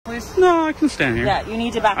officers? No, I can stand here. Yeah, you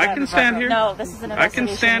need to back up. I can stand here. No, this is an investigation. I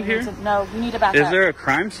can stand here. No, you need to back up. Is there a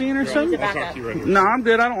crime scene or something? I'll talk to you right here. No, I'm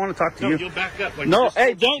good. I don't want to talk to you. You'll back up. Like No,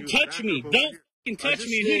 hey, don't touch me. Don't touch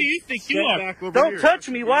me. Who do you think you are? Don't touch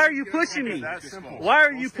me. Why are you pushing me? Why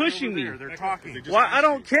are you pushing me? They're talking. Why? I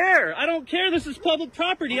don't care. I don't care. This is public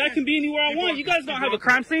property. I can be anywhere I want. You guys don't have a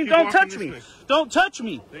crime scene. Don't touch me. Don't touch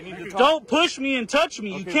me. Don't push me and touch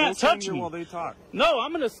me. You can't touch me. While they talk. No,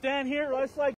 I'm going to stand here. It's like